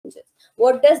changes.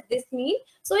 What does this mean?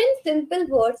 So in simple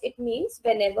words, it means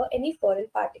whenever any foreign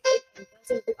particle enters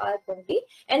into our body,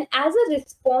 and as a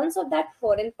response of that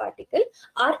foreign particle,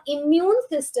 our immune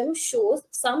system shows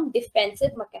some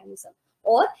defensive mechanism,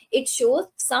 or it shows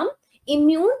some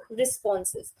immune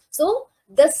responses. So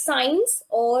the science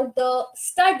or the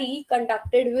study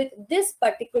conducted with this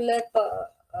particular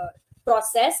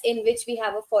process in which we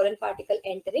have a foreign particle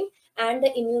entering and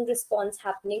the immune response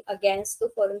happening against the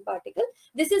foreign particle,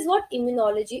 this is what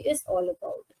immunology is all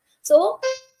about. So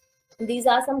these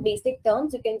are some basic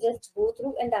terms you can just go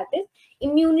through, and that is,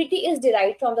 immunity is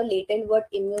derived from the Latin word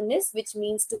immunis, which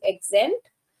means to exempt.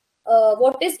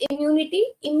 What is immunity?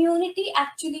 Immunity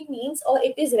actually means, or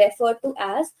it is referred to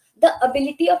as, the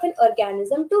ability of an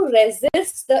organism to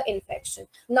resist the infection.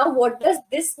 Now, what does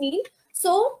this mean?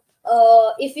 So,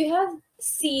 if you have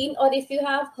seen or if you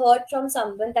have heard from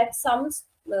someone that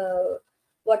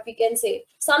what we can say,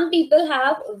 some people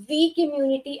have weak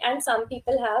immunity and some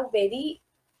people have very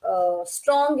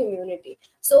strong immunity.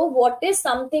 So, what is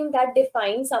something that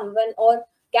defines someone or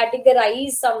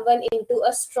categorize someone into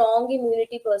a strong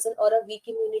immunity person or a weak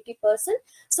immunity person?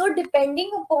 So depending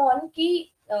upon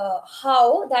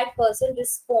how that person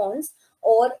responds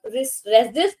or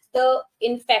resists the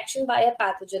infection by a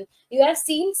pathogen. You have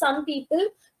seen some people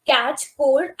catch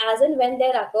cold as and when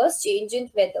there occurs change in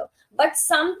weather, but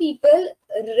some people,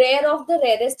 rare of the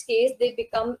rarest case, they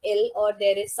become ill or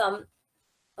there is some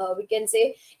we can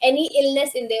say any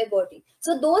illness in their body.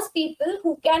 So those people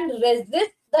who can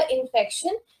resist the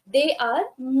infection, they are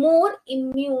more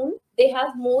immune, they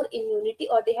have more immunity,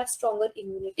 or they have stronger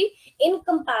immunity in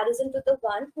comparison to the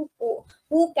one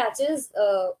who catches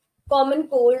common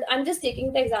cold. I'm just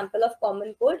taking the example of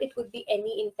common cold. It could be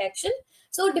any infection.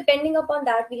 So depending upon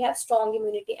that, we have strong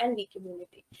immunity and weak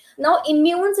immunity. Now,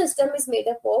 immune system is made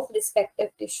up of respective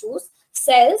tissues,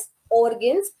 cells,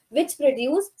 organs, which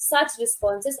produce such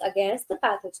responses against the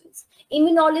pathogens.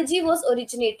 Immunology was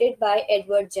originated by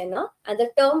Edward Jenner, and the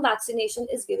term vaccination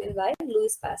is given by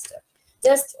Louis Pasteur.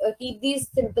 Just keep these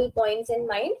simple points in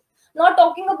mind. Now,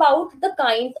 talking about the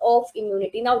kinds of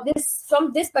immunity. Now,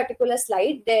 from this particular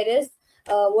slide, there is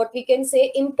what we can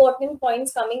say important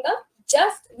points coming up.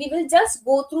 We will just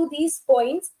go through these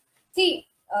points. See,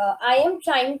 I am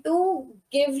trying to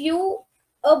give you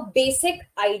a basic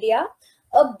idea,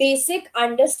 a basic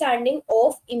understanding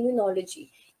of immunology.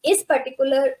 इस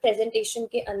particular presentation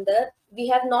के अंदर we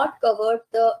have not covered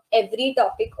the every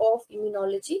topic of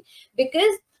immunology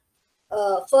because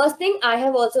first thing, I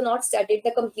have also not studied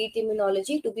the complete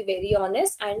immunology, to be very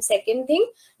honest, and second thing,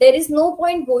 there is no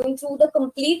point going through the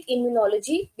complete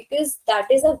immunology because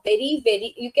that is a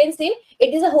very, you can say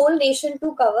it is a whole nation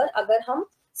to cover अगर हम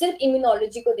सिर्फ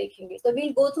immunology को देखेंगे. So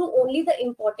we'll go through only the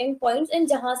important points and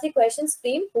जहाँ से questions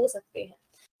frame हो सकते हैं.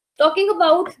 Talking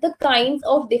about the kinds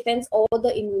of defense or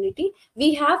the immunity,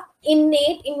 we have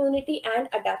innate immunity and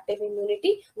adaptive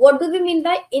immunity. What do we mean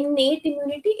by innate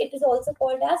immunity? It is also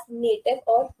called as native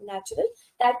or natural.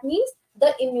 That means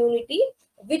the immunity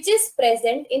which is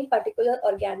present in particular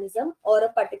organism or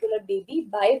a particular baby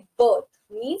by birth.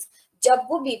 Means जब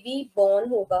वो baby born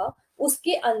होगा,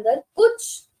 उसके अंदर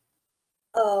कुछ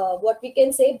what we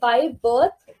can say by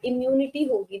birth immunity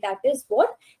hogi. That is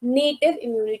what native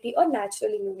immunity or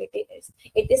natural immunity is.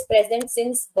 It is present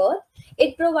since birth.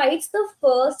 It provides the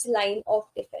first line of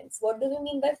defense. What do we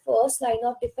mean by first line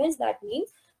of defense? That means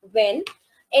when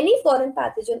any foreign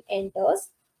pathogen enters,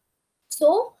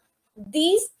 so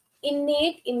these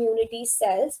innate immunity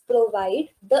cells provide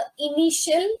the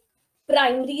initial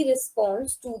primary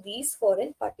response to these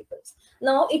foreign particles.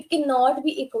 Now, it cannot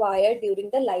be acquired during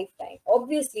the lifetime.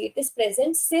 Obviously, it is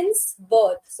present since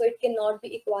birth, so it cannot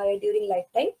be acquired during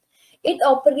lifetime. It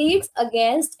operates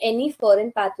against any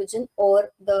foreign pathogen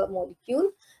or the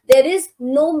molecule. There is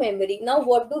no memory. Now,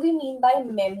 what do we mean by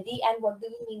memory and what do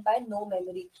we mean by no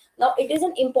memory? Now, it is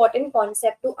an important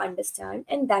concept to understand,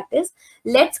 and that is,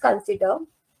 let's consider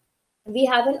we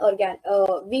have an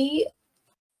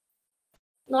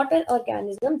not an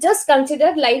organism, just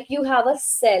consider like you have a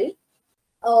cell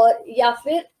और या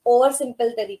फिर और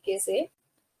simple तरीके से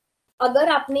अगर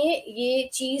आपने ये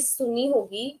चीज सुनी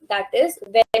होगी, that is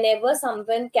whenever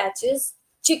someone catches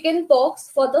chicken pox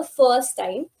for the first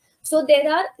time, so there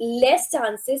are less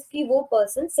chances कि वो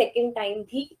person second time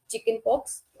भी chicken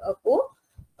pox को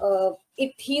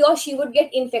if he or she would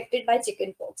get infected by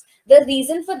chicken pox. The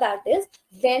reason for that is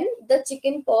when the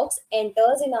chicken pox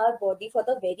enters in our body for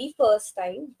the very first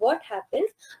time, what happens?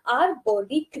 Our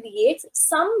body creates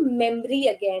some memory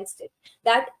against it.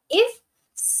 That if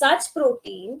such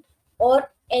protein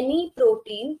or any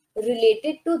protein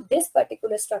related to this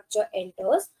particular structure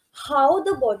enters, how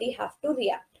the body have to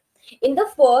react. in the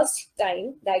first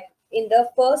time, like in the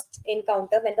first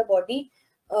encounter, when the body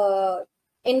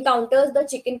encounters the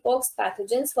chickenpox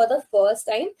pathogens for the first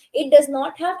time, it does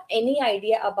not have any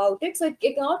idea about it, so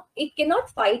it cannot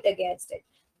fight against it.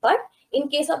 But in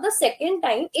case of the second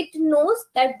time, it knows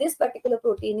that this particular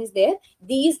protein is there,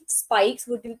 these spikes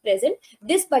would be present,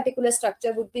 this particular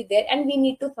structure would be there, and we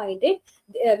need to find it,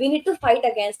 we need to fight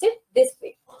against it this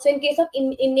way. So in case of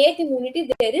innate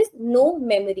immunity, there is no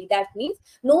memory. That means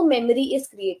no memory is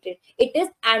created. It is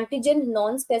antigen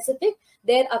non-specific.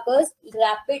 There occurs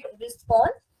rapid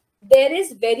response. There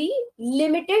is very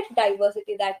limited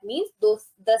diversity. That means the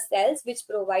cells which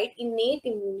provide innate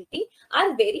immunity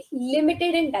are very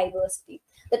limited in diversity.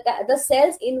 The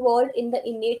cells involved in the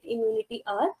innate immunity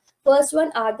are, first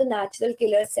one are the natural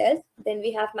killer cells. Then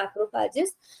we have macrophages,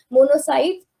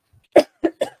 monocytes,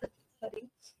 sorry,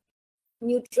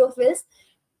 neutrophils,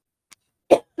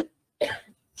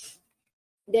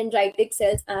 dendritic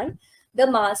cells, and the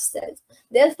mast cells.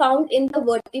 They are found in the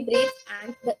vertebrates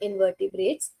and the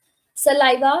invertebrates.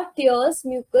 Saliva, tears,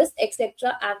 mucus,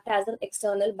 etc. act as an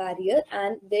external barrier,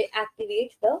 and they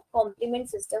activate the complement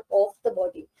system of the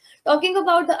body. Talking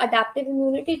about the adaptive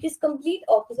immunity, it is complete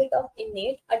opposite of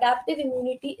innate. Adaptive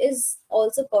immunity is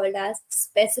also called as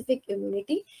specific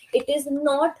immunity. It is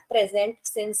not present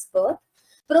since birth,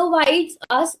 provides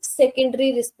us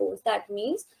secondary response. That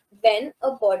means when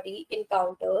a body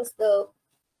encounters the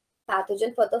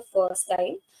pathogen for the first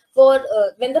time,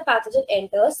 when the pathogen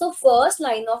enters, so first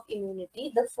line of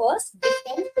immunity, the first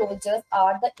defense soldiers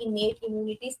are the innate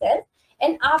immunity cells,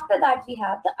 and after that we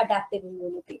have the adaptive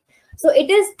immunity. So it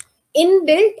is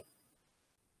inbuilt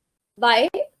by,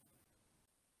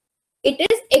 it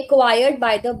is acquired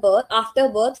by the birth, after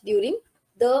birth, during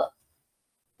the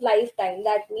lifetime.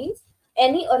 That means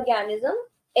any organism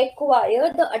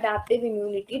acquire the adaptive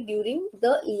immunity during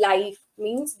the life,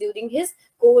 means during his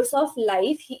course of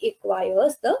life he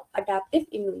acquires the adaptive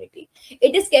immunity.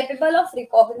 It is capable of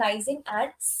recognizing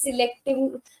and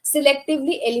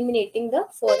selectively eliminating the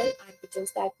foreign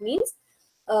antigens. That means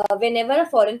whenever a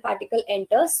foreign particle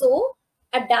enters, so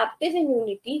adaptive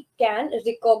immunity can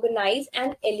recognize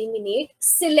and eliminate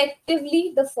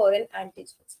selectively the foreign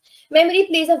antigens. Memory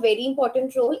plays a very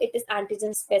important role. It is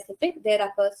antigen specific. There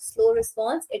occurs slow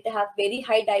response. It has very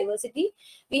high diversity.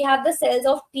 We have the cells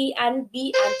of T and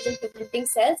B antigen presenting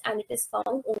cells, and it is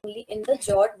found only in the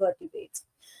jawed vertebrates.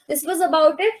 This was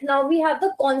about it. Now we have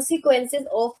the consequences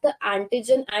of the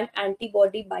antigen and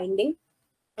antibody binding,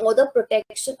 or the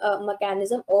protection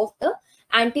mechanism of the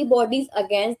antibodies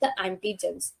against the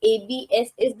antigens.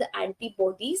 ABS is the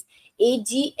antibodies,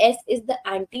 AGS is the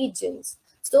antigens.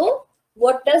 So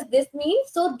what does this mean?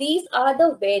 So these are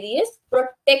the various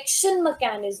protection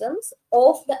mechanisms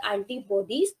of the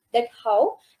antibodies, that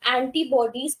how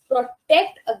antibodies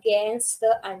protect against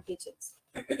the antigens.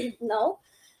 Now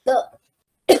the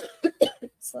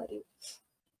sorry,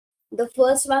 the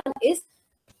first one is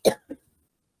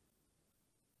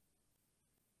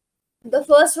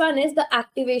the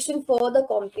activation for the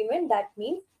complement. That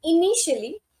means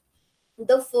initially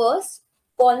the first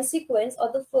consequence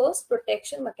or the first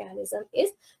protection mechanism is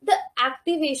the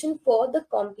activation for the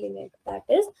complement, that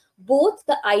is both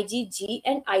the IgG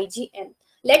and IgM.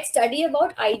 Let's study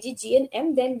about IgG and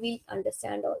M, then we'll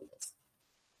understand all this.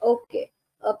 Okay,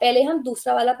 पहले हम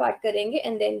दूसरा वाला part करेंगे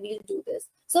and then we'll do this.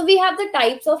 So we have the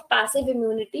types of passive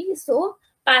immunity. So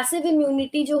passive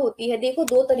immunity जो होती है, देखो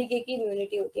दो तरीके की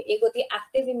इम्यूनिटी होती है, एक होती है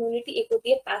एक्टिव इम्यूनिटी, एक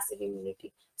होती है passive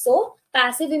immunity. So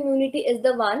passive immunity is the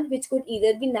one which could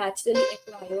either be naturally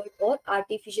acquired और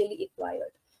आर्टिफिशियली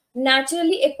एक्वायर्ड.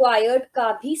 नेचुरली एक्वायर्ड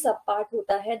का भी सब पार्ट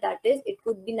होता है, that is it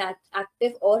could be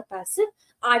active और passive.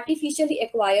 Artificially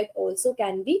acquired also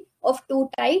can be of two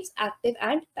types, active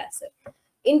and passive.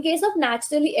 In case of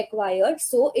naturally acquired,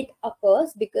 so it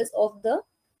occurs because of the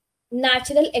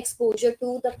natural exposure to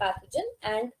the pathogen,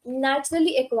 and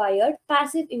naturally acquired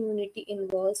passive immunity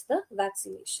involves the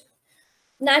vaccination.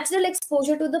 Natural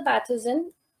exposure to the pathogen,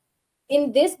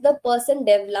 in this the person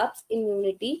develops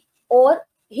immunity or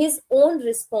his own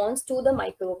response to the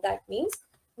microbe. That means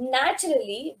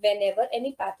naturally whenever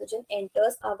any pathogen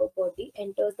enters our body,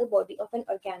 enters the body of an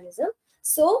organism,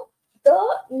 so the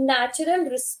natural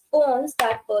response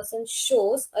that person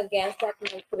shows against that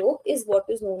microbe is what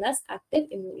is known as active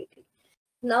immunity.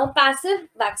 Now passive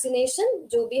vaccination,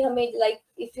 जो भी हमें, like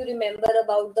if you remember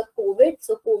about the COVID,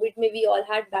 so COVID में we all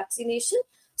had vaccination.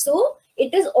 So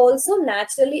it is also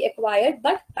naturally acquired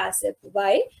but passive.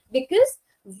 Why? Because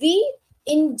we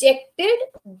injected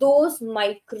those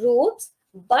microbes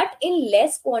but in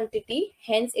less quantity,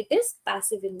 hence it is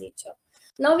passive in nature.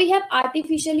 Now we have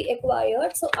artificially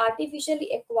acquired. So artificially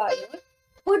acquired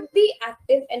could be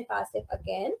active and passive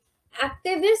again.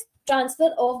 Active is transfer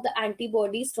of the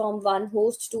antibodies from one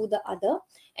host to the other,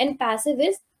 and passive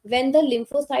is when the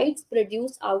lymphocytes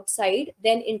produce outside,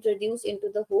 then introduced into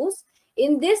the host.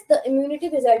 In this, the immunity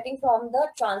resulting from the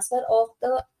transfer of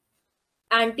the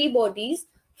antibodies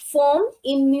form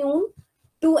immune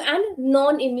to an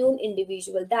non-immune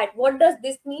individual. That what does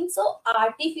this mean? So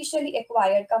artificially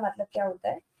acquired का मतलब क्या होता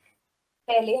है?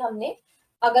 पहले हमने,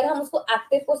 अगर हम उसको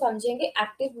एक्टिव को समझेंगे,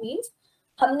 एक्टिव मीन्स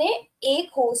हमने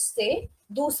एक होस्ट से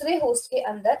दूसरे होस्ट के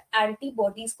अंदर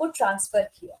एंटीबॉडीज को ट्रांसफर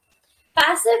किया.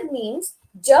 पैसिव मीन्स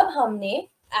जब हमने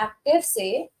एक्टिव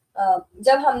से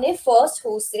जब हमने फर्स्ट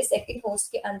होस्ट से सेकंड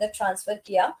होस्ट के अंदर ट्रांसफर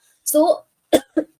किया, सो